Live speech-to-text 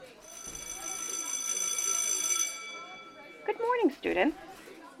morning, students.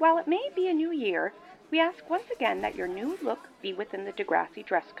 While it may be a new year, we ask once again that your new look be within the Degrassi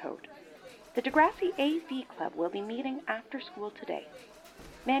dress code. The Degrassi AV Club will be meeting after school today.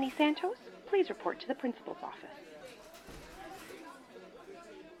 Manny Santos, please report to the principal's office.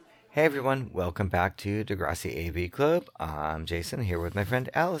 Hey everyone, welcome back to Degrassi AV Club. I'm Jason, here with my friend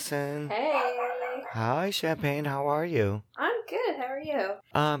Allison. Hey! Hi Champagne, how are you? I'm good, how are you?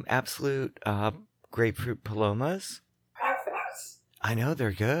 Absolute grapefruit palomas. Perfect. I know,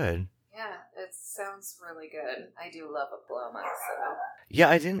 they're good. Yeah, it sounds really good. I do love a paloma, so... Yeah,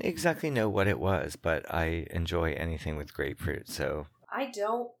 I didn't exactly know what it was, but I enjoy anything with grapefruit, so... I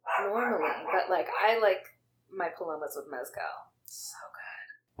don't normally, but I like my palomas with mezcal. So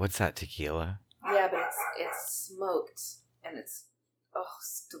good. What's that, tequila? Yeah, but it's smoked, and it's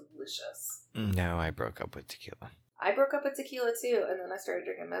delicious. No, I broke up with tequila. I broke up with tequila too, and then I started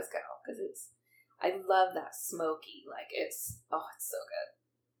drinking mezcal, because I love that smoky, it's so good.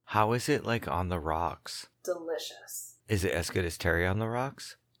 How is it on the rocks? Delicious. Is it as good as Terry on the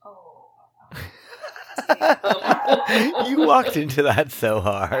Rocks? Oh. You walked into that so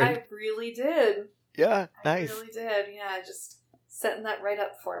hard. I really did. Yeah, nice. I really did. Yeah, just setting that right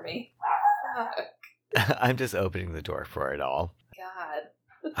up for me. Fuck. I'm just opening the door for it all.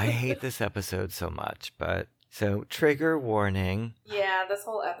 God. I hate this episode so much, but... So, trigger warning. Yeah, this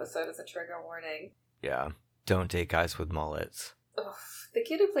whole episode is a trigger warning. Yeah, don't date guys with mullets. Ugh. The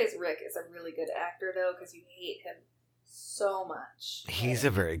kid who plays Rick is a really good actor, though, because you hate him so much. He's a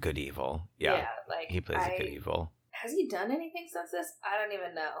very good evil. Yeah, he plays a good evil. Has he done anything since this? I don't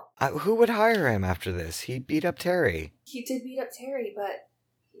even know. Who would hire him after this? He beat up Terry. He did beat up Terry, but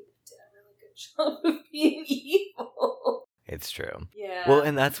he did a really good job of being evil. It's true. Yeah. Well,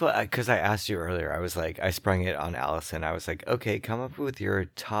 and that's what, because I asked you earlier, I was like, I sprung it on Allison. I was like, okay, come up with your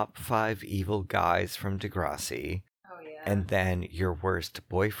top 5 evil guys from Degrassi. Oh, yeah. And then your worst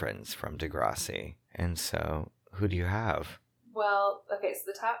boyfriends from Degrassi. And so, who do you have? Well, okay, so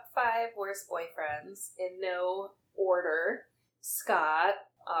the top 5 worst boyfriends, in no order. Scott,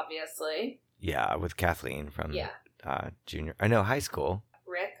 obviously. Yeah, with Kathleen from high school.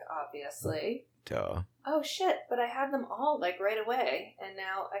 Rick, obviously. Duh. Oh, shit, but I had them all, right away, and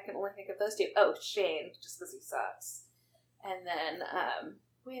now I can only think of those 2. Oh, Shane, just because he sucks. And then,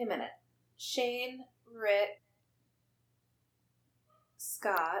 wait a minute. Shane, Rick,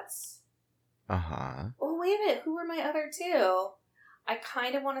 Scott. Uh-huh. Oh, wait a minute, who were my other 2? I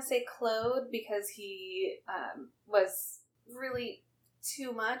kind of want to say Claude, because he, was really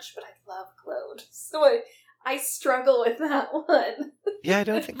too much, but I love Claude. So I struggle with that one. Yeah, I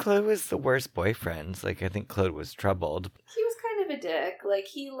don't think Claude was the worst boyfriend. I think Claude was troubled. He was kind of a dick.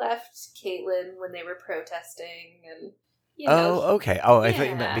 He left Caitlin when they were protesting, and okay. Oh, yeah. I thought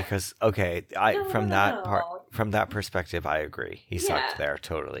you meant because from that perspective, I agree. He sucked there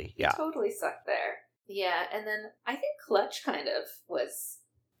totally. Yeah, he totally sucked there. Yeah, and then I think Clutch kind of was.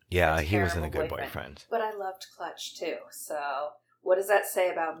 Yeah, he wasn't a good boyfriend. But I loved Clutch too. So what does that say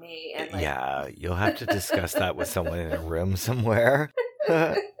about me? And yeah, you'll have to discuss that with someone in a room somewhere.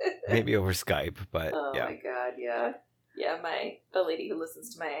 Maybe over Skype, but yeah. Oh my god, yeah. Yeah, the lady who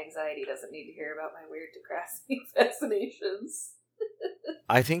listens to my anxiety doesn't need to hear about my weird Degrassi fascinations.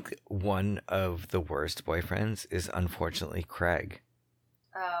 I think one of the worst boyfriends is unfortunately Craig.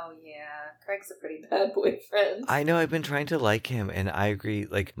 Oh yeah, Craig's a pretty bad boyfriend. I know, I've been trying to like him, and I agree,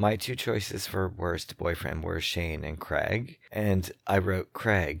 my 2 choices for worst boyfriend were Shane and Craig, and I wrote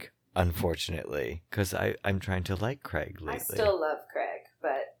Craig, unfortunately, because I'm trying to like Craig lately. I still love Craig,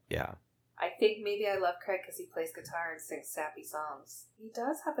 but... Yeah. I think maybe I love Craig because he plays guitar and sings sappy songs. He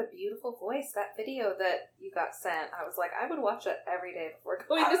does have a beautiful voice. That video that you got sent, I was like, I would watch it every day before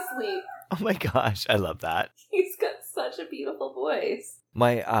going to sleep. Oh my gosh, I love that. He's got such a beautiful voice.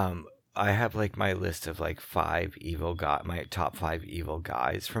 My, I have, my list of, 5 evil my top 5 evil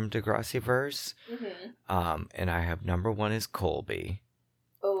guys from Degrassiverse. Mm-hmm. And I have number 1 is Colby.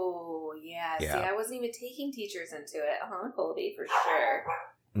 Oh, yeah. See, I wasn't even taking teachers into it. Colby, for sure.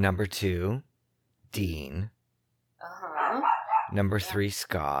 Number 2, Dean. Uh-huh. Number 3,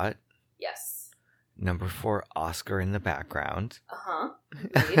 Scott. Yes. Number 4, Oscar in the background. Uh-huh.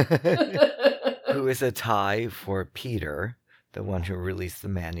 Who is a tie for Peter, the one who released the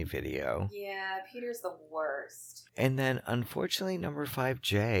Manny video. Yeah, Peter's the worst. And then, unfortunately, number 5,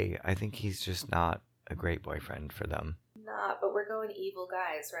 Jay. I think he's just not a great boyfriend for them. But we're going evil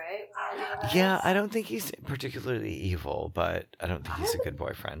guys, right? Yeah, I don't think he's particularly evil, but I don't think he's a good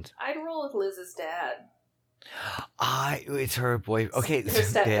boyfriend. I'd roll with Liz's dad. It's her boy. Okay, Her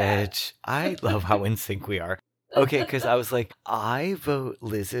stepdad. bitch. I love how in sync we are. Okay, because I was like, I vote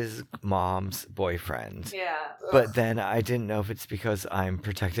Liz's mom's boyfriend. Yeah. But then I didn't know if it's because I'm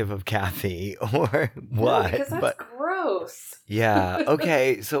protective of Kathy or what. No, because that's but gross. yeah,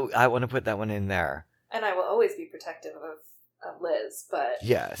 okay, so I want to put that one in there. And I will always be protective of Liz, but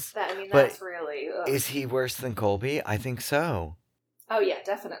Yes. that's really. Ugh. Is he worse than Colby? I think so. Oh yeah,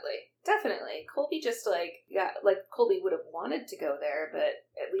 definitely. Definitely. Colby just Colby would have wanted to go there, but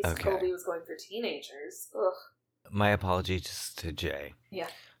at least Okay. Colby was going for teenagers. Ugh. My apologies to Jay. Yeah.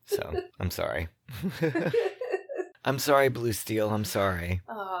 So, I'm sorry. I'm sorry, Blue Steel. I'm sorry.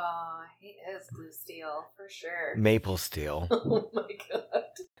 Oh, he is Blue Steel, for sure. Maple Steel. Oh my god.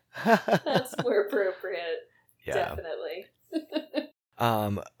 That's more appropriate. Yeah. Definitely.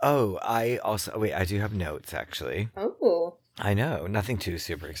 I do have notes, actually. Oh. I know, nothing too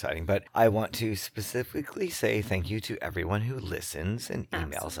super exciting, but I want to specifically say thank you to everyone who listens and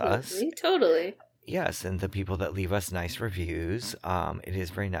emails us. Totally. Yes, and the people that leave us nice reviews. It is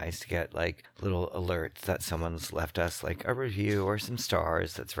very nice to get like little alerts that someone's left us like a review or some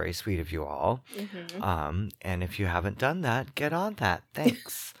stars. That's very sweet of you all. Mm-hmm. And if you haven't done that, get on that.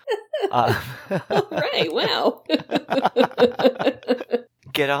 Thanks. All right. Wow.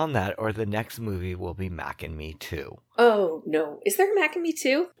 Get on that, or the next movie will be Mac and Me too. Oh no! Is there a Mac and Me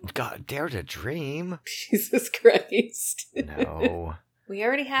too? God, dare to dream. Jesus Christ! No. We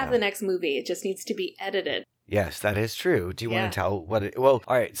already have the next movie. It just needs to be edited. Yes, that is true. Do you want to tell what it... Well,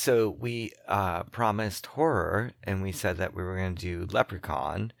 all right. So we promised horror, and we said that we were going to do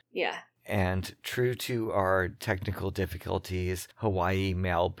Leprechaun. Yeah. And true to our technical difficulties, Hawaii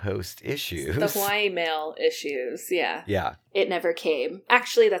Mail Post issues. The Hawaii Mail issues, yeah. Yeah. It never came.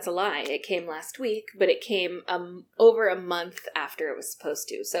 Actually, that's a lie. It came last week, but it came over a month after it was supposed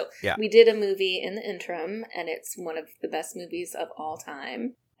to. So we did a movie in the interim, and it's one of the best movies of all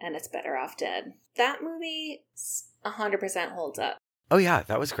time, and it's Better Off Dead. That movie 100% holds up. Oh, yeah,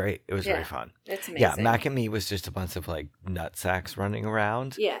 that was great. It was very fun. It's amazing. Yeah, Mac and Me was just a bunch of, like, nutsacks running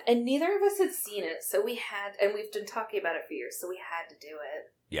around. Yeah, and neither of us had seen it, so we had, and we've been talking about it for years, so we had to do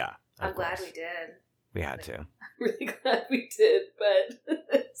it. Yeah. I'm glad we did. We had to. I'm really glad we did, but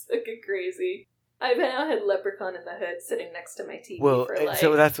it's fucking crazy. I've now had Leprechaun in the Hood sitting next to my TV for like...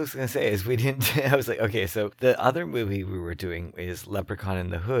 so that's what I was going to say, is we didn't... I was like, okay, so the other movie we were doing is Leprechaun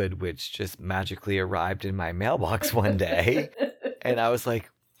in the Hood, which just magically arrived in my mailbox one day. And I was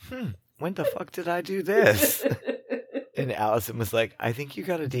like, when the fuck did I do this? And Allison was like, I think you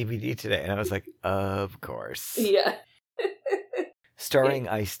got a DVD today. And I was like, of course. Yeah. Starring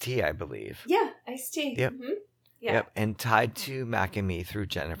Ice-T, I believe. Yeah, Ice-T. Yep. Mm-hmm. Yeah. Yep. And tied to Mac and Me through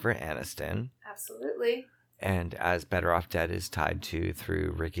Jennifer Aniston. Absolutely. And as Better Off Dead is tied to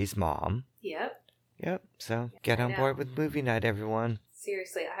through Ricky's mom. Yep. Yep. So get on board with movie night, everyone.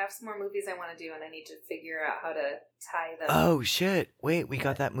 Seriously, I have some more movies I want to do, and I need to figure out how to tie them. Oh, shit. Wait, we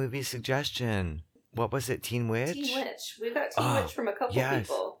got that movie suggestion. What was it? Teen Witch? Teen Witch. We got Teen Witch from a couple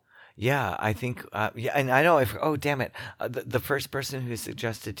people. Yeah, I think, and I know, oh, damn it. The first person who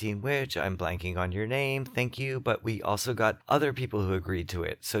suggested Teen Witch, I'm blanking on your name, thank you, but we also got other people who agreed to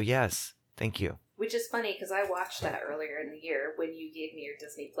it. So, yes, thank you. Which is funny, because I watched that earlier in the year when you gave me your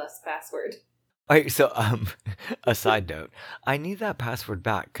Disney Plus password. All right, so, a side note. I need that password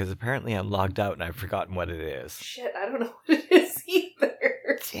back, because apparently I'm logged out and I've forgotten what it is. Shit, I don't know what it is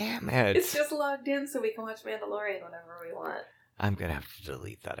either. Damn it. It's just logged in so we can watch Mandalorian whenever we want. I'm going to have to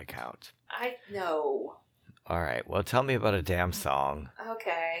delete that account. I know. All right, well, tell me about a damn song.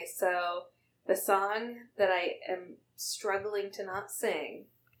 Okay, so the song that I am struggling to not sing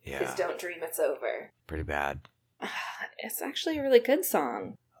is Don't Dream It's Over. Pretty bad. It's actually a really good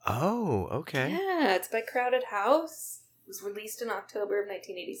song. Oh, okay. Yeah, it's by Crowded House. It was released in October of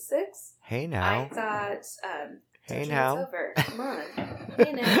 1986. Hey now. I thought, hey now. It's over. Come on.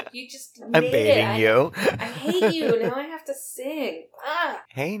 Hey now. You just made I'm baiting you. I hate you. Now I have to sing. Ah.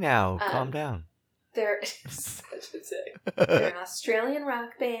 Hey now. Calm down. They're such a thing. They're an Australian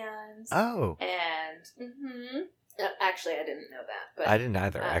rock band. Oh. And actually, I didn't know that. But I didn't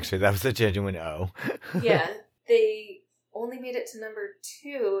either. Actually, that was a genuine O. Yeah, they only made it to number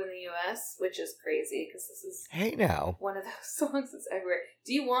 2 in the U.S., which is crazy because this is Hey now. one of those songs that's everywhere.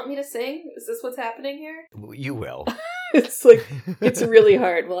 Do you want me to sing? Is this what's happening here? You will. It's like it's really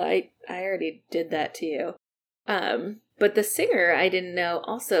hard. Well, I already did that to you. But the singer I didn't know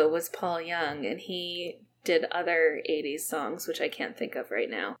also was Paul Young, and he did other 80s songs, which I can't think of right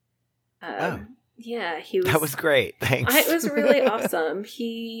now. Yeah, he was. That was great. Thanks. It was really awesome.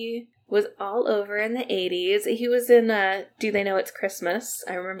 He was all over in the 80s. He was in Do They Know It's Christmas?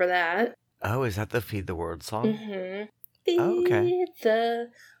 I remember that. Oh, is that the Feed the World song? Mm-hmm. Oh, okay. Feed the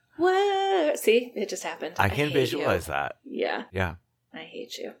What? See, it just happened. I can hate visualize you. that. Yeah, Yeah. I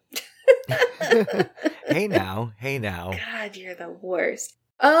hate you. Hey now. Hey now. God, you're the worst.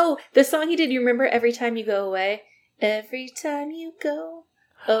 Oh, the song he did, you remember Every Time You Go Away? Every time you go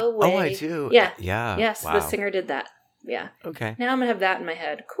away. Oh, I do. Yeah. Yeah. Yes, Wow. the singer did that. Yeah. Okay. Now I'm going to have that in my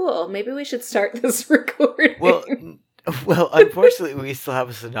head. Cool. Maybe we should start this recording. Well, unfortunately, we still have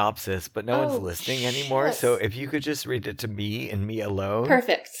a synopsis, but no one's Oh, listening anymore. shit. So if you could just read it to me and me alone.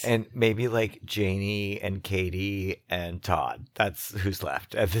 Perfect. And maybe like Janie and Katie and Todd. That's who's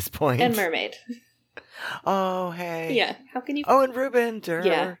left at this point. And Mermaid. Oh, hey. Yeah. How can you... Oh, and Ruben. Durr.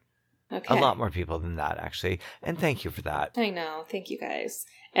 Yeah. Okay. A lot more people than that, actually. And thank you for that. I know. Thank you, guys.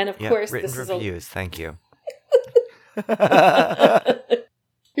 And of Yeah, course, written this is reviews. Thank you.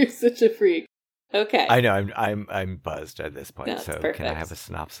 You're such a freak. Okay. I know. I'm buzzed at this point. That's so perfect. can I have a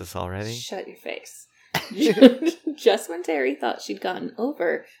synopsis already? Shut your face. Just when Terry thought she'd gotten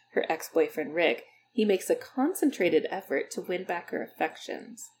over her ex-boyfriend Rick, he makes a concentrated effort to win back her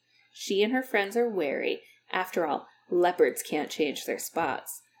affections. She and her friends are wary. After all, leopards can't change their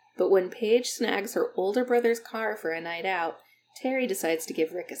spots. But when Paige snags her older brother's car for a night out, Terry decides to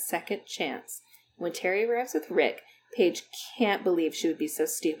give Rick a second chance. When Terry arrives with Rick, Paige can't believe she would be so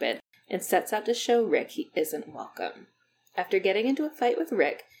stupid and sets out to show Rick he isn't welcome. After getting into a fight with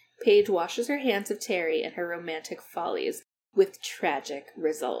Rick, Paige washes her hands of Terry and her romantic follies, with tragic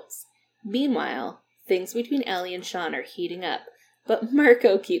results. Meanwhile, things between Ellie and Sean are heating up, but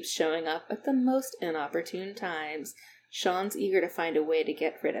Mirko keeps showing up at the most inopportune times. Sean's eager to find a way to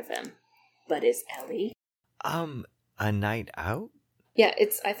get rid of him. But is Ellie? A night out? Yeah,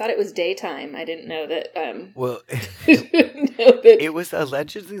 I thought it was daytime. I didn't know that, Well, know that... it was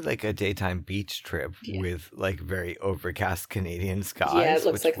allegedly like a daytime beach trip with like very overcast Canadian skies, Yeah, it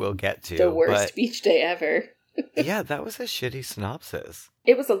looks which like we'll get to. the worst but beach day ever. yeah, that was a shitty synopsis.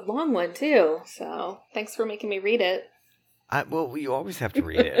 It was a long one, too, so thanks for making me read it. Well, you always have to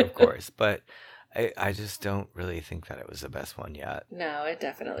read it, of course, but I just don't really think that it was the best one yet. No, it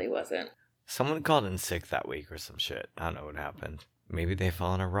definitely wasn't. Someone called in sick that week or some shit. I don't know what happened. Maybe they fell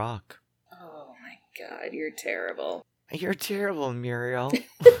on a rock. Oh my god, you're terrible. You're terrible, Muriel.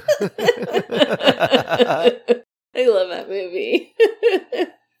 I love that movie.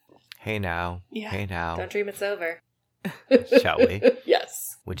 Hey now. Yeah. Hey now. Don't dream it's over. Shall we?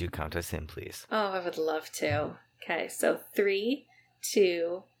 Yes. Would you count us in, please? Oh, I would love to. Okay, so 3,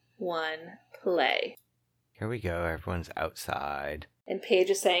 2, 1, play. Here we go. Everyone's outside. And Paige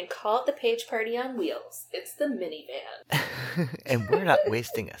is saying, call it the Paige Party on Wheels. It's the minivan. And we're not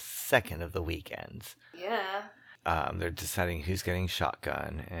wasting a second of the weekends. Yeah. They're deciding who's getting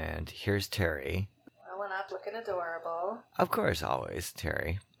shotgun. And here's Terry. Rolling up, looking adorable. Of course, always,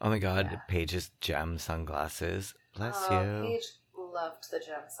 Terry. Oh my god, Yeah. Paige's gem sunglasses. Bless Oh, you. Paige loved the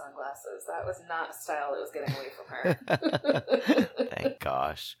gem sunglasses. That was not a style that was getting away from her. Thank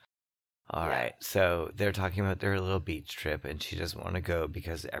gosh. All Yeah. right, so they're talking about their little beach trip, and she doesn't want to go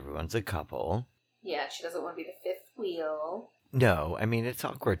because everyone's a couple. Yeah, she doesn't want to be the fifth wheel. No, I mean, it's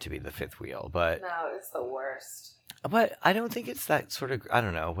awkward to be the fifth wheel, but No, it's the worst. I don't think it's that sort of, I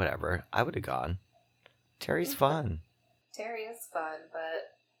don't know, whatever. I would have gone. Terry's fun. Terry is fun,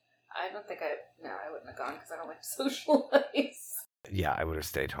 but I don't think I wouldn't have gone because I don't like to socialize. Yeah, I would have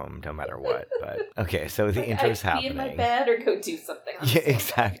stayed home no matter what, but okay, so the Like, intro's I'd be happening. in my bed or go do something. Yeah,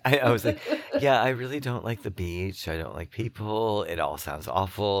 exactly. I was like, yeah, I really don't like the beach. I don't like people. It all sounds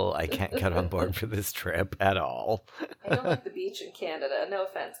awful. I can't get on board for this trip at all. I don't like the beach in Canada. No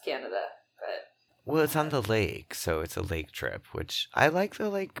offense, Canada, but Well, it's on the lake, so it's a lake trip, which I like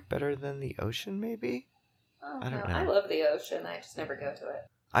the lake better than the ocean, maybe? I don't know. I love the ocean. I just never go to it.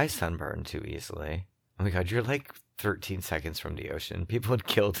 I sunburn too easily. Oh my god, you're like 13 seconds from the ocean. People would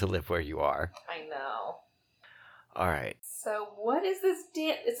kill to live where you are. I know. All right. So what is this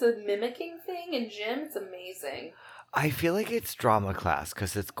dance? It's a mimicking thing in gym. It's amazing. I feel like it's drama class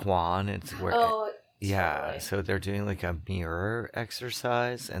because it's Kwan. It's where, yeah. Totally. So they're doing like a mirror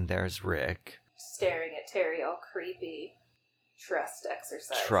exercise, and there's Rick. Staring at Terry, all creepy. Trust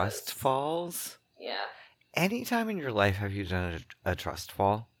exercises. Trust falls. Yeah. Anytime in your life have you done a trust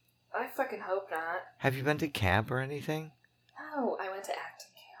fall? I fucking hope not. Have you been to camp or anything? No, I went to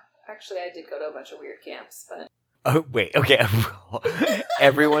acting camp. Actually, I did go to a bunch of weird camps, but... Oh, wait, okay.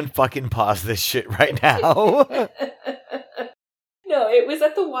 Everyone fucking pause this shit right now. No, it was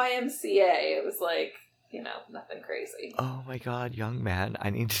at the YMCA. It was like, nothing crazy. Oh my god, young man, I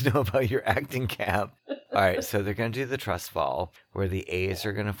need to know about your acting camp. Alright, so they're going to do the trust fall, where the A's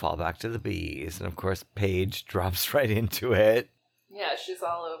are going to fall back to the B's, and of course Paige drops right into it. Yeah, she's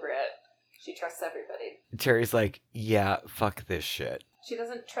all over it. She trusts everybody. Terry's like, yeah, fuck this shit. She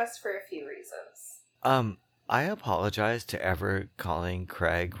doesn't trust for a few reasons. I apologize to ever calling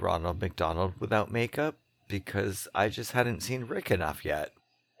Craig Ronald McDonald without makeup because I just hadn't seen Rick enough yet.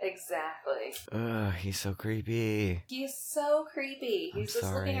 Exactly. Ugh, he's so creepy. He's so creepy. He's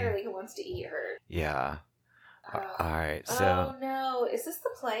just looking at her sorry. like he wants to eat her. Yeah. Ugh. Alright, so... Oh no, is this the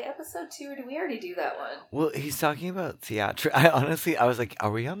play episode 2 or did we already do that one? Well, he's talking about theater. I was like,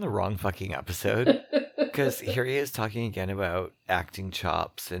 are we on the wrong fucking episode? Because here he is talking again about acting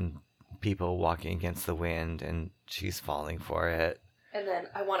chops and people walking against the wind, and she's falling for it. And then,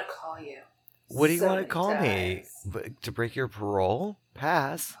 I want to call you. What do you So want to many call me? times. To break your parole?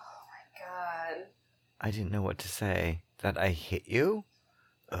 Pass. Oh my god. I didn't know what to say. That I hit you?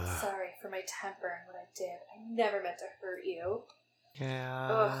 I'm Ugh. sorry for my temper and what I did. I never meant to hurt you. Yeah,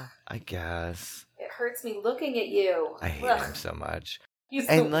 Ugh. I guess. It hurts me looking at you. I hate Ugh. him so much. He's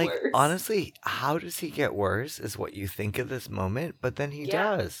And the like, worst. honestly, how does he get worse is what you think at this moment, but then he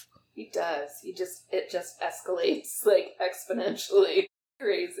Yeah. does. He does. It just escalates like exponentially.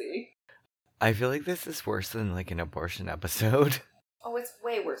 Crazy. I feel like this is worse than like an abortion episode. Oh, it's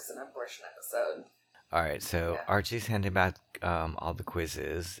way worse than an abortion episode. All right, so Yeah. Archie's handing back all the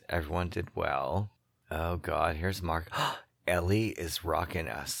quizzes. Everyone did well. Oh God, here's Mark. Ellie is rocking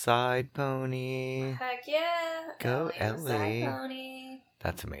a side pony. Heck yeah. Go, and a side Ellie. pony.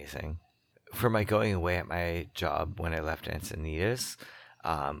 That's amazing. For my going away at my job when I left Encinitas,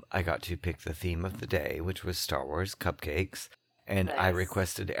 I got to pick the theme of the day, which was Star Wars cupcakes. And I Nice.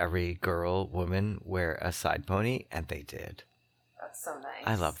 requested every girl, woman wear a side pony, and they did. That's so nice.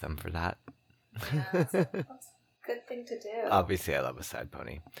 I love them for that. Yeah, that's a good thing to do. Obviously, I love a side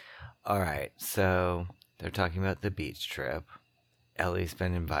pony. All right, so they're talking about the beach trip. Ellie's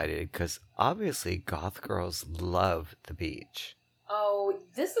been invited because obviously goth girls love the beach. Oh,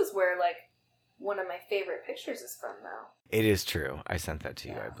 this is where like one of my favorite pictures is from now. It is true. I sent that to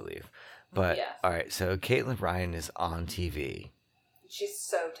you, Yeah. I believe. But, Yeah. all right, so Caitlin Ryan is on TV. She's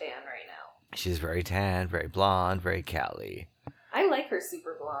so tan right now. She's very tan, very blonde, very Cali. I like her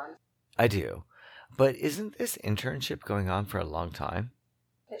super blonde. I do. But isn't this internship going on for a long time?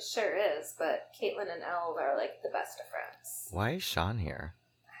 It sure is, but Caitlin and Elle are like the best of friends. Why is Sean here?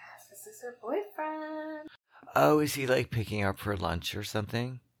 This is her boyfriend. Oh, is he like picking her up for lunch or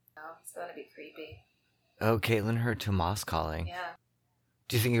something? No, it's gonna be creepy. Oh, Caitlin heard Tomas calling. Yeah.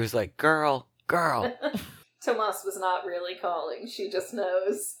 Do you think he was like, girl, girl? Tomas was not really calling. She just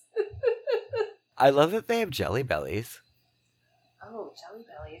knows. I love that they have jelly bellies. Oh, jelly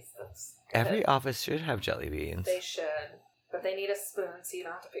bellies. That's good. Every office should have jelly beans. They should. But they need a spoon so you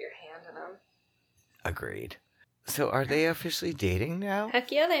don't have to put your hand in them. Agreed. So are they officially dating now?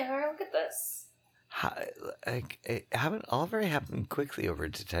 Heck yeah, they are. Look at this. How, like, it haven't all very happened quickly over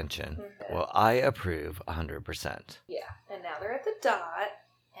detention. Mhm. Well, I approve 100%. Yeah, and now they're at the dot,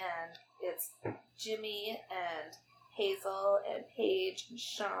 and it's Jimmy and Hazel and Paige and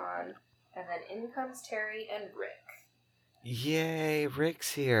Sean, and then in comes Terry and Rick. Yay,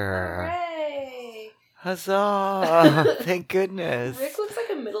 Rick's here. Hooray! Huzzah! Thank goodness. Rick looks like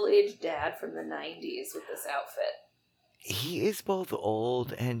a middle-aged dad from the 90s with this outfit. He is both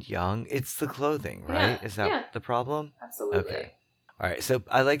old and young. It's the clothing, right? Yeah, Is that yeah. the problem? Absolutely. Okay. All right, so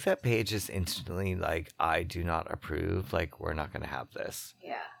I like that Paige is instantly like, I do not approve. Like, we're not going to have this.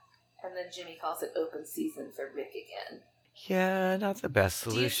 Yeah. And then Jimmy calls it open season for Rick again. Yeah, not the best Do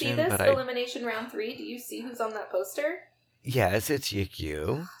you solution, see this? but I. Elimination round 3? Do you see who's on that poster? Yes, it's Yik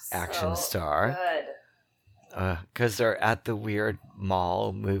Yu, action So star. Good. Because they're at the weird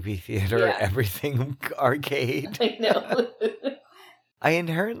mall, movie theater, Yeah. everything arcade. I know. I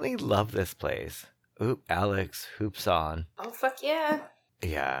inherently love this place. Oop, Alex, hoops on. Oh, fuck yeah.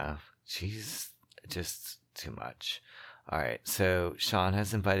 Yeah, she's just too much. All right, so Sean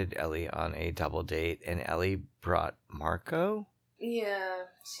has invited Ellie on a double date, and Ellie brought Marco? Yeah,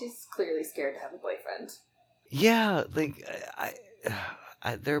 she's clearly scared to have a boyfriend. Yeah, like,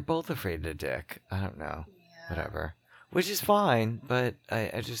 they're both afraid of Dick. I don't know. Yeah. Whatever. Which is fine, but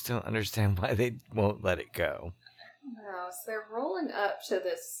I just don't understand why they won't let it go. No, so they're rolling up to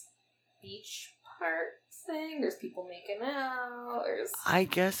this beach park thing. There's people making out. There's I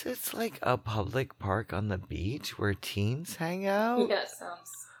guess it's like a public park on the beach where teens hang out. yeah,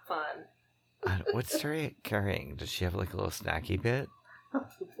 sounds fun. What's Terry carrying? Does she have like a little snacky bit?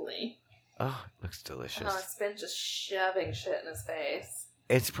 Probably. Oh, it looks delicious. Oh, it's been just shoving shit in his face.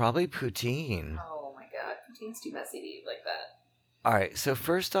 It's probably poutine. Oh my god, poutine's too messy to eat like that. All right, so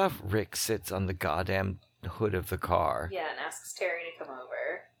first off, Rick sits on the goddamn hood of the car. Yeah, and asks Terry to come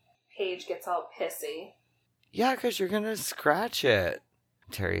over. Paige gets all pissy. Yeah, because you're going to scratch it.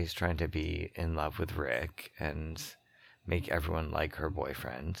 Terry's trying to be in love with Rick, and make everyone like her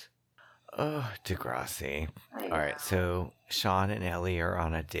boyfriend. Oh, Degrassi. I All right, know. so Sean and Ellie are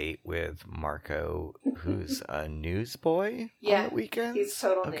on a date with Marco, who's a newsboy Yeah, on the weekends. He's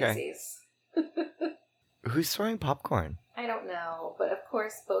total Okay. newsies. Who's throwing popcorn? I don't know, but of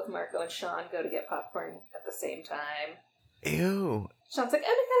course both Marco and Sean go to get popcorn at the same time. Ew. Sean's like,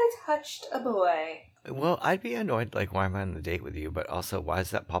 oh my god, I touched a boy. Well, I'd be annoyed, like, why am I on the date with you? But also, why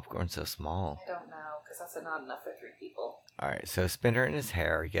is that popcorn so small? I don't know, because that's not enough for 3 people. All right, so Spinner and his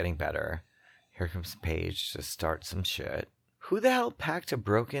hair are getting better. Here comes Paige to start some shit. Who the hell packed a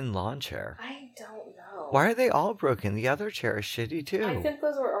broken lawn chair? I don't know. Why are they all broken? The other chair is shitty too. I think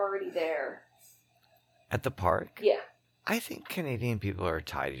those were already there. At the park? Yeah. I think Canadian people are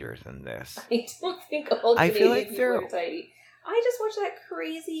tidier than this. I don't think all I Canadian feel like people they're- are tidy. I just watched that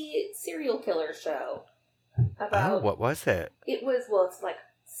crazy serial killer show. Oh, what was it? It was, well, it's like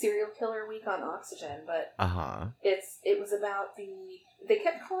Serial Killer Week on Oxygen, but Uh-huh. it was about they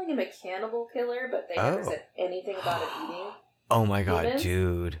kept calling him a cannibal killer, but they never Oh. said anything about him eating. Oh my god, Humans?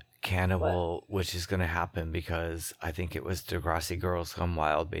 dude. Cannibal, which is going to happen because I think it was Degrassi Girls Gone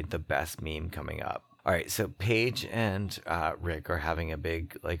Wild made the best meme coming up. All right, so Paige and Rick are having a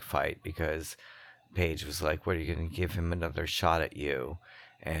big like fight because Paige was like, what, are you going to give him another shot at you?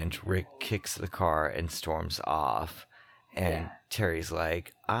 And Rick kicks the car and storms off. And Yeah. Terry's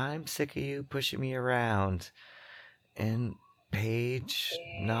like, I'm sick of you pushing me around. And Paige,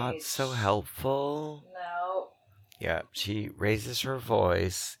 not so Paige. helpful. No. Yeah, she raises her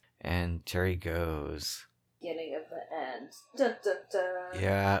voice, and Terry goes. Beginning of the end. Dun dun dun.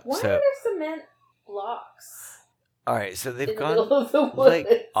 Yeah, Why are so there cement blocks all right, so in they've the gone middle of the woods?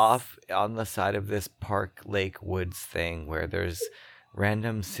 like off on the side of this park lake woods thing where there's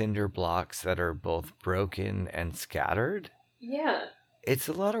random cinder blocks that are both broken and scattered. Yeah. It's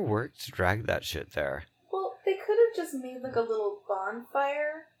a lot of work to drag that shit there. Well, they could have just made like a little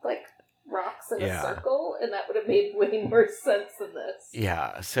bonfire, like rocks in Yeah. a circle, and that would have made way more sense than this.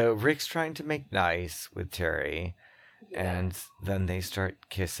 Yeah, so Rick's trying to make nice with Terry, Yeah. and then they start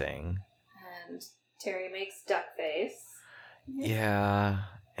kissing. And Terry makes duck face. Yeah,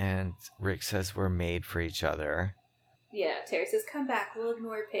 and Rick says we're made for each other. Yeah, Terry says, come back, we'll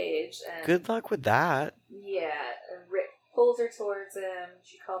ignore Paige. And Good luck with that. yeah, and Rick pulls her towards him.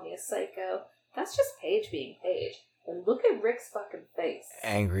 She called me a psycho. That's just Paige being Paige. And look at Rick's fucking face.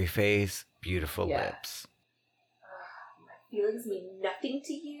 Angry face, beautiful Yeah. lips. My feelings mean nothing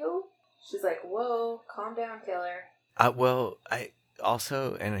to you? She's like, whoa, calm down, killer. Well, I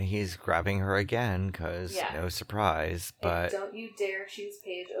also, and he's grabbing her again because Yeah. no surprise, And but don't you dare choose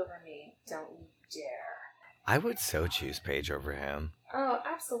Paige over me. Don't you dare. I would so choose Paige over him. Oh,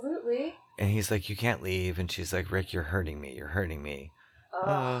 absolutely. And he's like, you can't leave. And she's like, Rick, you're hurting me. You're hurting me.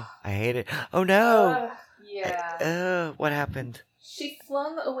 Ugh. I hate it. Oh no. Ugh, yeah. What happened? She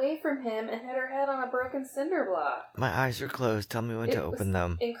flung away from him and hit her head on a broken cinder block. My eyes are closed. Tell me when to It was open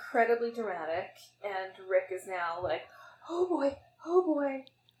them. Incredibly dramatic, and Rick is now like, oh boy, oh boy.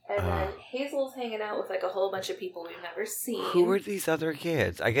 And then Ugh. Hazel's hanging out with like a whole bunch of people we've never seen. Who are these other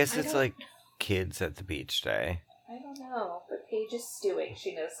kids? I guess I it's don't- like kids at the beach day. I don't know, but Paige is stewing.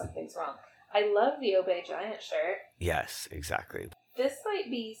 She knows something's wrong. I love the Obey Giant shirt. Yes, exactly. This might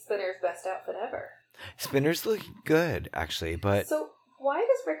be Spinner's best outfit ever. Spinner's looking good, actually, but So why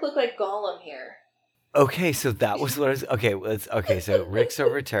does Rick look like Gollum here? okay, so that was what I was. Okay, so Rick's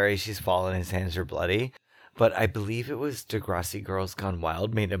over Terry. She's fallen. His hands are bloody. But I believe it was Degrassi Girls Gone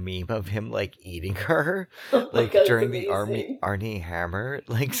Wild made a meme of him like eating her, Oh my like God, during the amazing. Arnie Hammer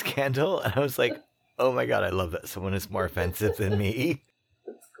like scandal. And I was like, oh my god, I love that someone is more offensive than me.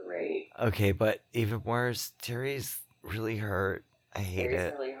 That's great. Okay, but even worse, Terry's really hurt. I hate Terry's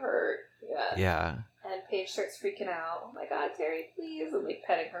it. really hurt. Yeah. Yeah. And Paige starts freaking out. Oh my god, Terry, please. And like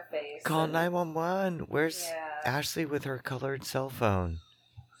petting her face. Call and, 911. Where's Yeah, Ashley with her colored cell phone?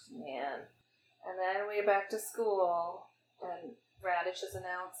 man. And then we're back to school, and Raditch is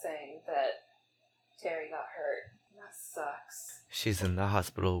announcing that Terry got hurt. That sucks. She's in the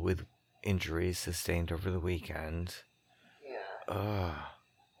hospital with injuries sustained over the weekend. Yeah. Ugh.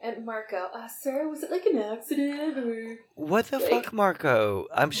 And Marco, sir, was it like an accident or? What the Like- fuck, Marco?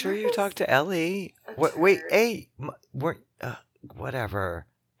 I'm sure you Marco's talked to Ellie. a Wait, turd. hey, whatever.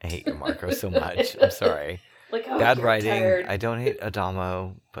 I hate you, Marco, so much. I'm sorry. Like, oh, Bad you're writing. tired. I don't hate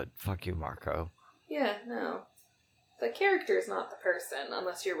Adamo, but fuck you, Marco. Yeah, no. The character is not the person,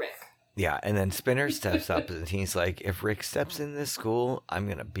 unless you're Rick. Yeah, and then Spinner steps up and he's like, if Rick steps in this school, I'm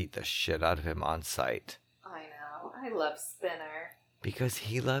gonna beat the shit out of him on sight. I know. I love Spinner. Because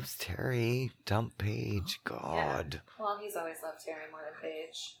he loves Terry. Dump Paige. God. Well, he's always loved Terry more than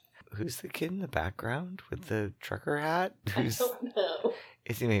Paige. who's the kid in the background with the trucker hat? I don't know.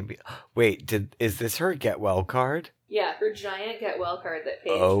 Is he maybe? Wait, is this her get well card? Yeah, her giant get well card that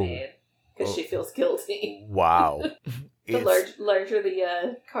Paige Oh. made because she feels guilty. Wow. The larger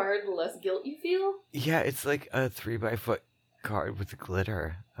the card, the less guilt you feel. Yeah, it's like a 3x4 card with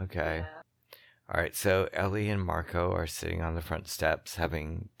glitter. Okay. Yeah. All right, so Ellie and Marco are sitting on the front steps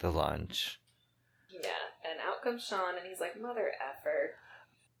having the lunch. Yeah, and out comes Sean, and he's like, "Mother effer."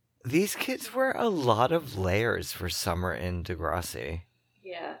 These kids wear a lot of layers for summer in Degrassi.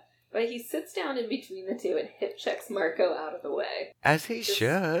 Yeah, but he sits down in between the two and hip checks Marco out of the way. As he Just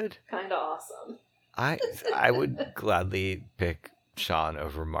should. Kind of awesome. I would gladly pick Sean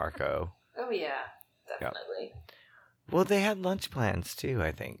over Marco. Oh yeah, definitely. Well, they had lunch plans too,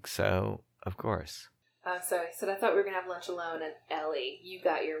 I think. So, of course. So he said, "I thought we were gonna have lunch alone," and Ellie, you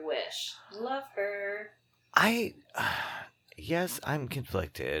got your wish. Love her. Yes, I'm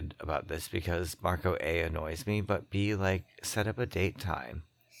conflicted about this because Marco A annoys me, but B, like, set up a date time.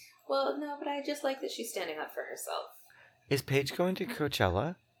 Well, no, but I just like that she's standing up for herself. Is Paige going to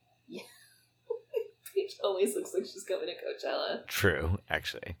Coachella? Yeah. Paige always looks like she's going to Coachella. True,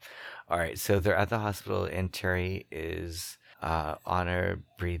 actually. All right, so they're at the hospital and Terry is on a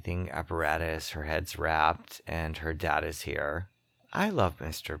breathing apparatus. Her head's wrapped and her dad is here. I love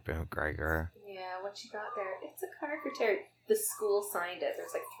Mr. McGregor. Yeah, what you got there? It's a card for Terry. The school signed it.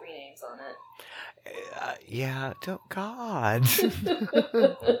 There's like 3 names on it. Yeah, God.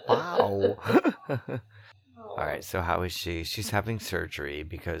 Wow. All right, so how is she? She's having surgery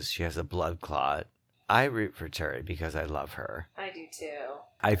because she has a blood clot. I root for Terry because I love her. I do too.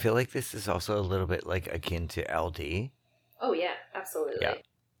 I feel like this is also a little bit like akin to LD. Oh yeah, absolutely. Yeah.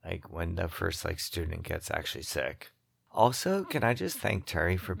 Like when the first student gets actually sick. Also, can I just thank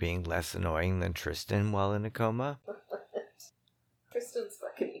Terry for being less annoying than Tristan while in a coma? Tristan's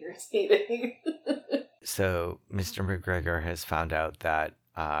fucking irritating. So, Mr. McGregor has found out that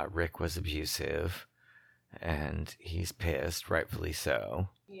Rick was abusive, and he's pissed, rightfully so.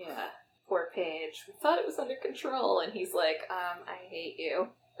 Yeah, poor Paige. We thought it was under control, and he's like, I hate you.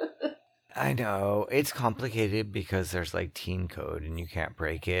 I know. It's complicated because there's teen code and you can't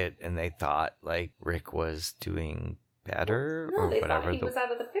break it, and they thought Rick was doing better No, or they whatever. thought he was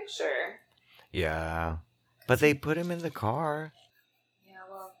out of the picture. Yeah. But they put him in the car. Yeah,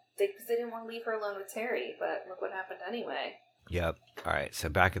 well, because they didn't want to leave her alone with Terry, but look what happened anyway. Yep. All right, so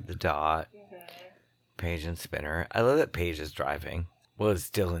back at the dot, Paige and Spinner. I love that Paige is driving. Well, it's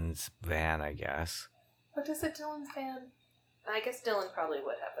Dylan's van, I guess. What is it, Dylan's van? I guess Dylan probably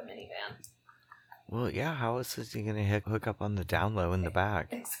would have a minivan. Well, yeah, how else is he going to hook up on the down low in the back?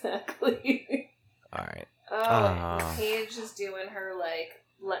 Exactly. All right. Oh, Paige is doing her,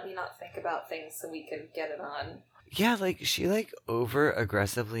 let me not think about things so we can get it on. Yeah, she, over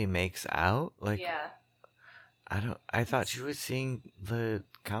aggressively makes out. Yeah. I thought she was seeing the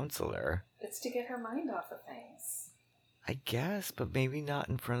counselor. It's to get her mind off of things. I guess, but maybe not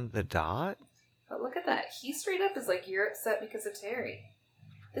in front of the dot. But look at that. He straight up is like, you're upset because of Terry.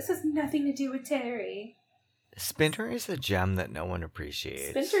 This has nothing to do with Terry. Spinter is a gem that no one appreciates.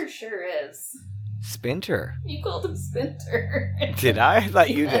 Spinter sure is. Spinter? You called him Spinter. Did I? I thought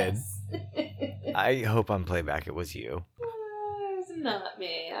you did. Yes. I hope on playback it was you. It's not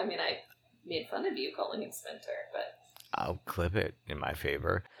me. I mean, I made fun of you calling him Spinter, but... I'll clip it in my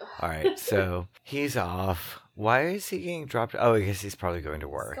favor. All right, so he's off. Why is he getting dropped? Oh, I guess he's probably going to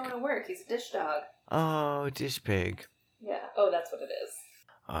work. He's going to work. He's a dish dog. Oh, dish pig. Yeah. Oh, that's what it is.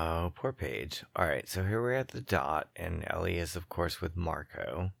 Oh, poor Paige. All right, so here we're at the dot, and Ellie is, of course, with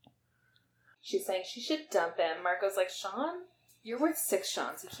Marco. She's saying she should dump him. Marco's like, Sean, you're worth 6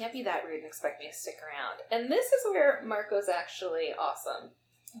 Seans. You can't be that rude and expect me to stick around. And this is where Marco's actually awesome.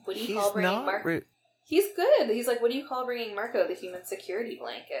 What do you call bringing Marco? He's good. He's like, what do you call bringing Marco the human security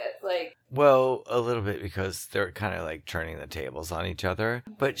blanket? Well, a little bit because they're kind of turning the tables on each other.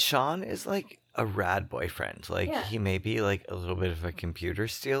 But Sean is a rad boyfriend. He may be a little bit of a computer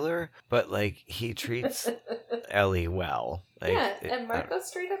stealer, but he treats Ellie well. And Marco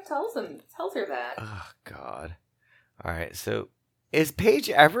straight up tells her that. Oh, God. All right, so is Paige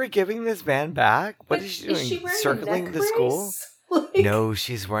ever giving this man back? What is she doing? Is she wearing circling a neck the brace? school? No,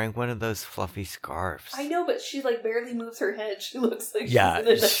 she's wearing one of those fluffy scarves. I know, but she barely moves her head. She looks like she's in a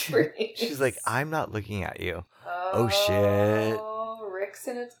neck brace. She's like, I'm not looking at you. Oh shit. Oh, Rick's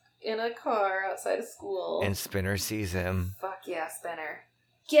in a car outside of school. And Spinner sees him. Fuck yeah, Spinner.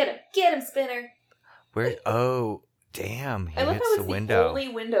 Get him, Spinner. Where? Oh, damn. He I love hits how the it's window. the only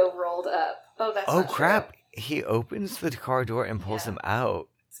window rolled up. Oh, that's not crap. True. He opens the car door and pulls him out.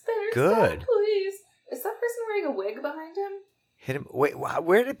 Spinner, Good. stop, please. Is that person wearing a wig behind him? Hit him. Wait,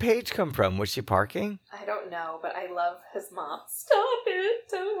 where did Paige come from? Was she parking? I don't know, but I love his mom. Stop it!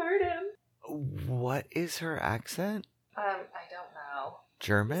 Don't hurt him. What is her accent? I don't know.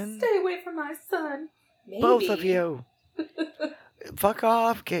 German? Stay away from my son. Maybe. Both of you. Fuck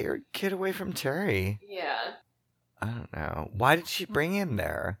off. Get your kid away from Terry. Yeah. I don't know. Why did she bring him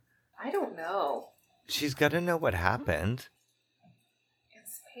there? I don't know. She's got to know what happened.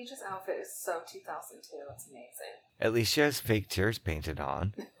 Paige's outfit is so 2002. It's amazing. At least she has fake tears painted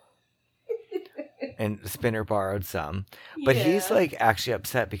on. And Spinner borrowed some. But he's like actually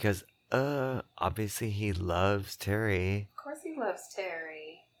upset because obviously he loves Terry. Of course he loves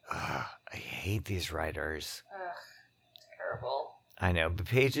Terry. I hate these writers. Ugh, terrible. I know, but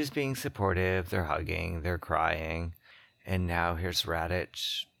Paige is being supportive. They're hugging, they're crying. And now here's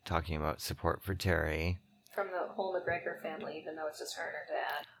Raditch talking about support for Terry. From the whole McGregor family, even though it's just her and her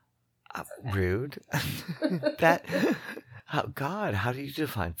dad. Okay. Rude. God, how do you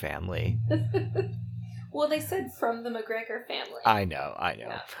define family? Well, they said from the McGregor family. I know.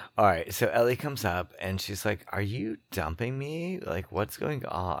 Yeah. All right, so Ellie comes up and she's like, "Are you dumping me? Like, what's going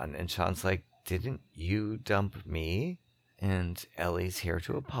on?" And Sean's like, "Didn't you dump me?" And Ellie's here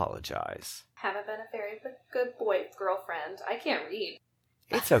to apologize. Haven't been a very good girlfriend. I can't read.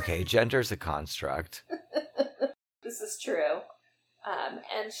 It's okay. Gender's a construct. This is true.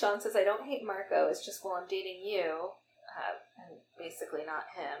 And Sean says, I don't hate Marco. It's just, well, I'm dating you. And basically not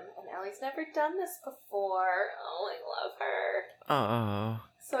him. And Ellie's never done this before. Oh, I love her. Oh.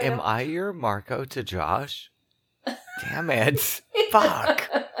 So Am I your Marco to Josh? Damn it. Fuck.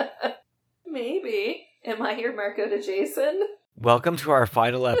 Maybe. Am I your Marco to Jason? Welcome to our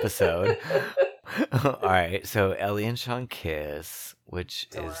final episode. All right, so Ellie and Sean kiss, which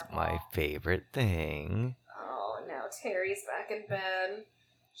is my favorite thing. Oh, now Terry's back in bed.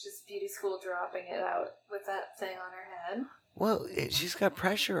 She's beauty school dropping it out with that thing on her head. Well, she's got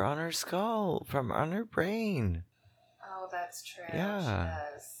pressure on her skull on her brain. Oh, that's true. Yeah.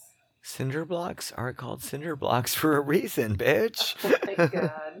 She does. Cinder blocks are called cinder blocks for a reason, bitch. Oh my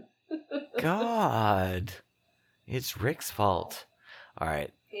god. God. It's Rick's fault. All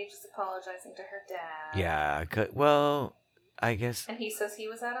right. Paige is apologizing to her dad. Yeah, well, I guess... And he says he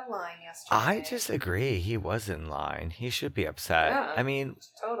was out of line yesterday. I just agree. He was in line. He should be upset. Yeah, I mean...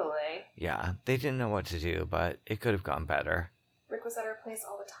 Totally. Yeah, they didn't know what to do, but it could have gone better. Rick was at her place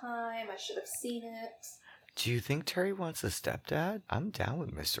all the time. I should have seen it. Do you think Terry wants a stepdad? I'm down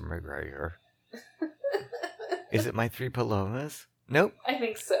with Mr. McGregor. Is it my three Palomas? Nope. I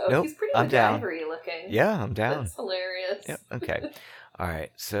think so. Nope. He's pretty I'm down. MacGyver-y looking. Yeah, I'm down. That's hilarious. Yep, okay. All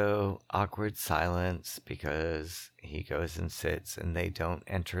right, so awkward silence because he goes and sits and they don't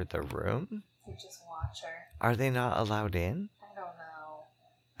enter the room? You just watch her. Are they not allowed in? I don't know.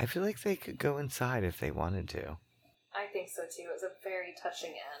 I feel like they could go inside if they wanted to. I think so too. It was a very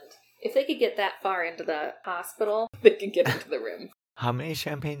touching end. If they could get that far into the hospital, they could get into the room. How many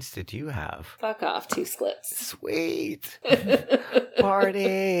champagnes did you have? Fuck off, 2 slips. Sweet.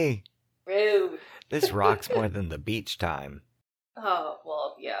 Party. Rude. This rocks more than the beach time. Oh,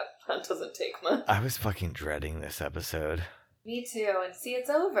 well, yeah, that doesn't take much. I was fucking dreading this episode. Me too, and see, it's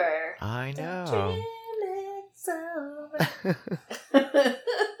over. I know. Dream it's over.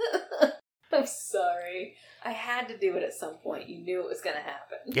 I'm sorry. I had to do it at some point. You knew it was going to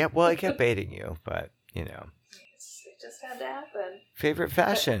happen. Yeah, well, I kept baiting you, but, you know. It just had to happen. Favorite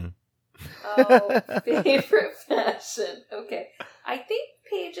fashion? Oh, favorite fashion. Okay. I think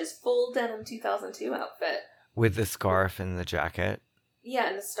Paige's full denim 2002 outfit. With the scarf and the jacket? Yeah,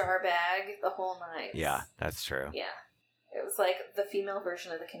 and the star bag, the whole night. Yeah, that's true. Yeah. It was like the female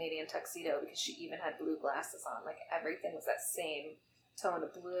version of the Canadian tuxedo because she even had blue glasses on. Like everything was that same tone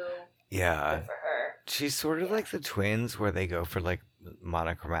of blue. Yeah. Good for her. She's sort of like the twins where they go for like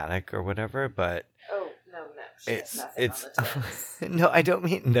monochromatic or whatever, but... Oh, no. She has nothing it's on the twins. No, I don't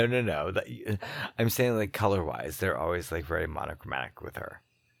mean... No. I'm saying like color-wise, they're always like very monochromatic with her.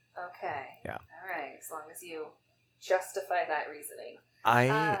 Okay. Yeah. All right. As long as you justify that reasoning.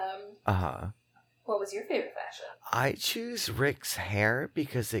 What was your favorite fashion? I choose Rick's hair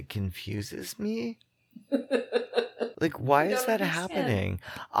because it confuses me. Like, why is that happening?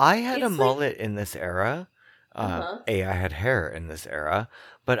 I had a mullet in this era. I had hair in this era,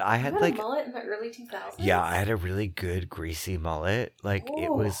 but I had a mullet in the early 2000s. Yeah, I had a really good greasy mullet. Like Ooh.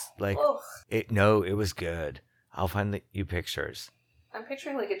 It was like Ugh. it was good. I'll find you pictures. I'm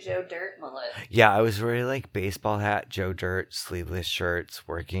picturing like a Joe Dirt mullet. Yeah, I was wearing like baseball hat, Joe Dirt, sleeveless shirts,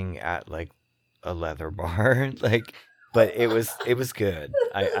 working at like a leather bar. Like, but it was good.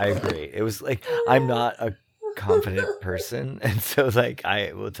 I agree. It was like, I'm not a confident person, and so like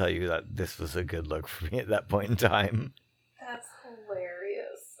I will tell you that this was a good look for me at that point in time. That's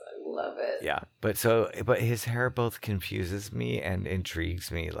Yeah, but his hair both confuses me and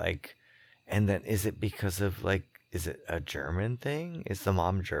intrigues me. Like, and then is it because of like, is it a German thing? Is the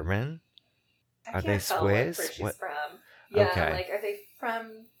mom German? I Are can't they tell where Swiss? she's What? from. Yeah, Okay. like, are they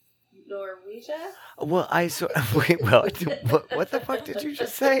from Norwegia? Well, wait. Well, what the fuck did you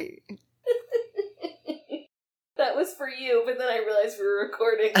just say? That was for you, but then I realized we were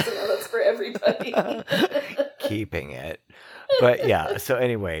recording, so now that's for everybody. Keeping it. But yeah, so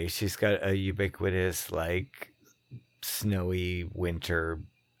anyway, she's got a ubiquitous, like, snowy winter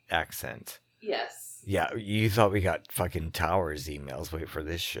accent. Yes. Yeah, you thought we got fucking Towers emails. Wait for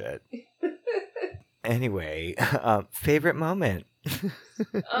this shit. Anyway, favorite moment.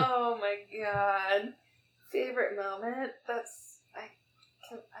 Oh my god. Favorite moment?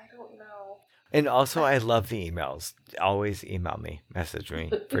 I don't know. And also, I love the emails. Always email me, message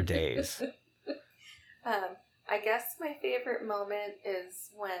me for days. I guess my favorite moment is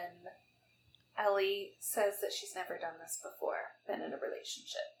when Ellie says that she's never done this before, been in a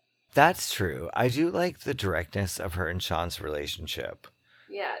relationship. That's true. I do like the directness of her and Sean's relationship.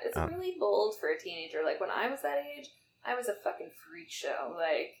 Yeah, it's really bold for a teenager. Like, when I was that age, I was a fucking freak show.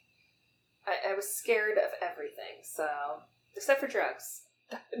 Like, I was scared of everything, so... Except for drugs.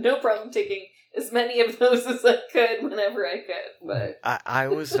 No problem taking as many of those as I could whenever I could, but... I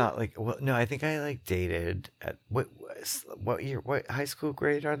was not like... Well, no, I think I, like, dated at... What year? What high school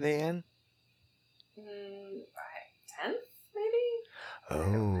grade are they in? 10th, maybe? Oh. I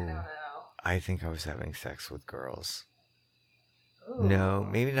don't know. I think I was having sex with girls. Ooh. No,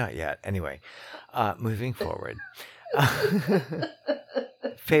 maybe not yet. Anyway, moving forward.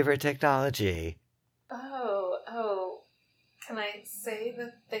 Favorite technology? Oh. Can I say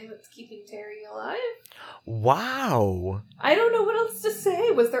the thing that's keeping Terry alive? Wow. I don't know what else to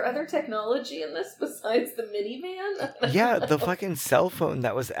say. Was there other technology in this besides the minivan? Yeah, the fucking cell phone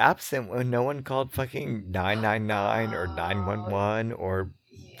that was absent when no one called fucking 999 or 911 or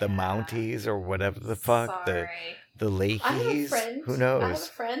the Mounties or whatever the fuck. Sorry. The Lakeys. I have a friend. Who knows? I have a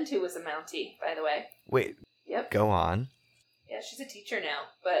friend who was a Mountie, by the way. Wait. Yep. Go on. Yeah, she's a teacher now,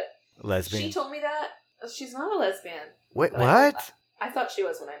 but Lesbian. she told me that she's not a lesbian. Wait, But what? I thought she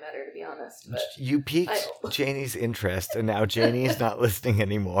was when I met her, to be honest. But You piqued Janie's interest, and now Janie's not listening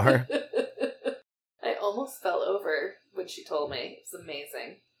anymore. I almost fell over when she told me. It's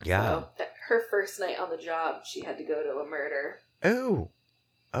amazing. Yeah. So, her first night on the job, she had to go to a murder. Oh,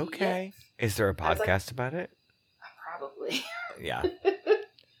 okay. Yep. Is there a I was like, podcast about it? Probably. Yeah,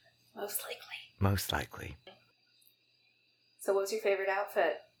 Most likely. most likely. So what was your favorite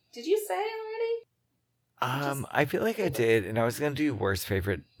outfit? Did you say already? I feel like I did, and I was gonna do worst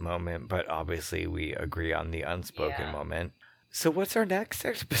favorite moment, but obviously we agree on the unspoken moment. So what's our next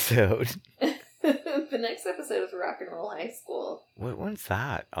episode? The next episode is Rock and Roll High School. What one's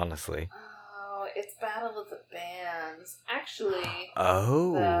that, honestly? Oh, it's Battle of the Bands. Actually,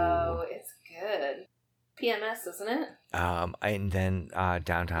 Oh, it's good. PMS, isn't it? And then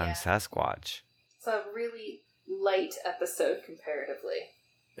Downtown Sasquatch. It's a really light episode comparatively.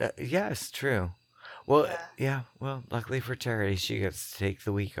 Yes, true. Well, well, luckily for Terry, she gets to take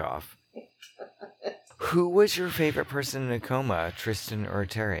the week off. Who was your favorite person in a coma, Tristan or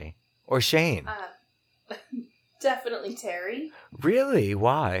Terry? Or Shane? Definitely Terry. Really?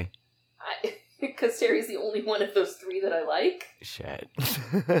 Why? Because Terry's the only one of those three that I like. Shit.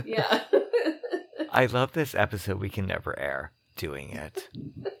 Yeah. I love this episode. We can never air doing it.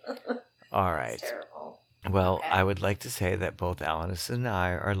 All right. It's terrible. Well, Okay. I would like to say that both Alice and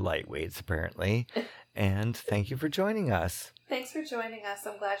I are lightweights, apparently. And thank you for joining us. Thanks for joining us.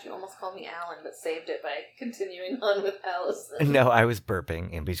 I'm glad you almost called me Alan, but saved it by continuing on with Allison. No, I was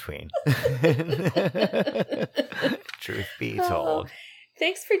burping in between. Truth be told.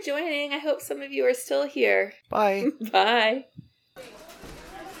 Thanks for joining. I hope some of you are still here. Bye. Bye.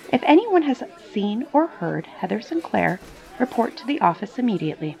 If anyone has seen or heard Heather Sinclair, report to the office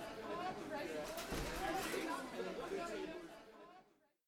immediately.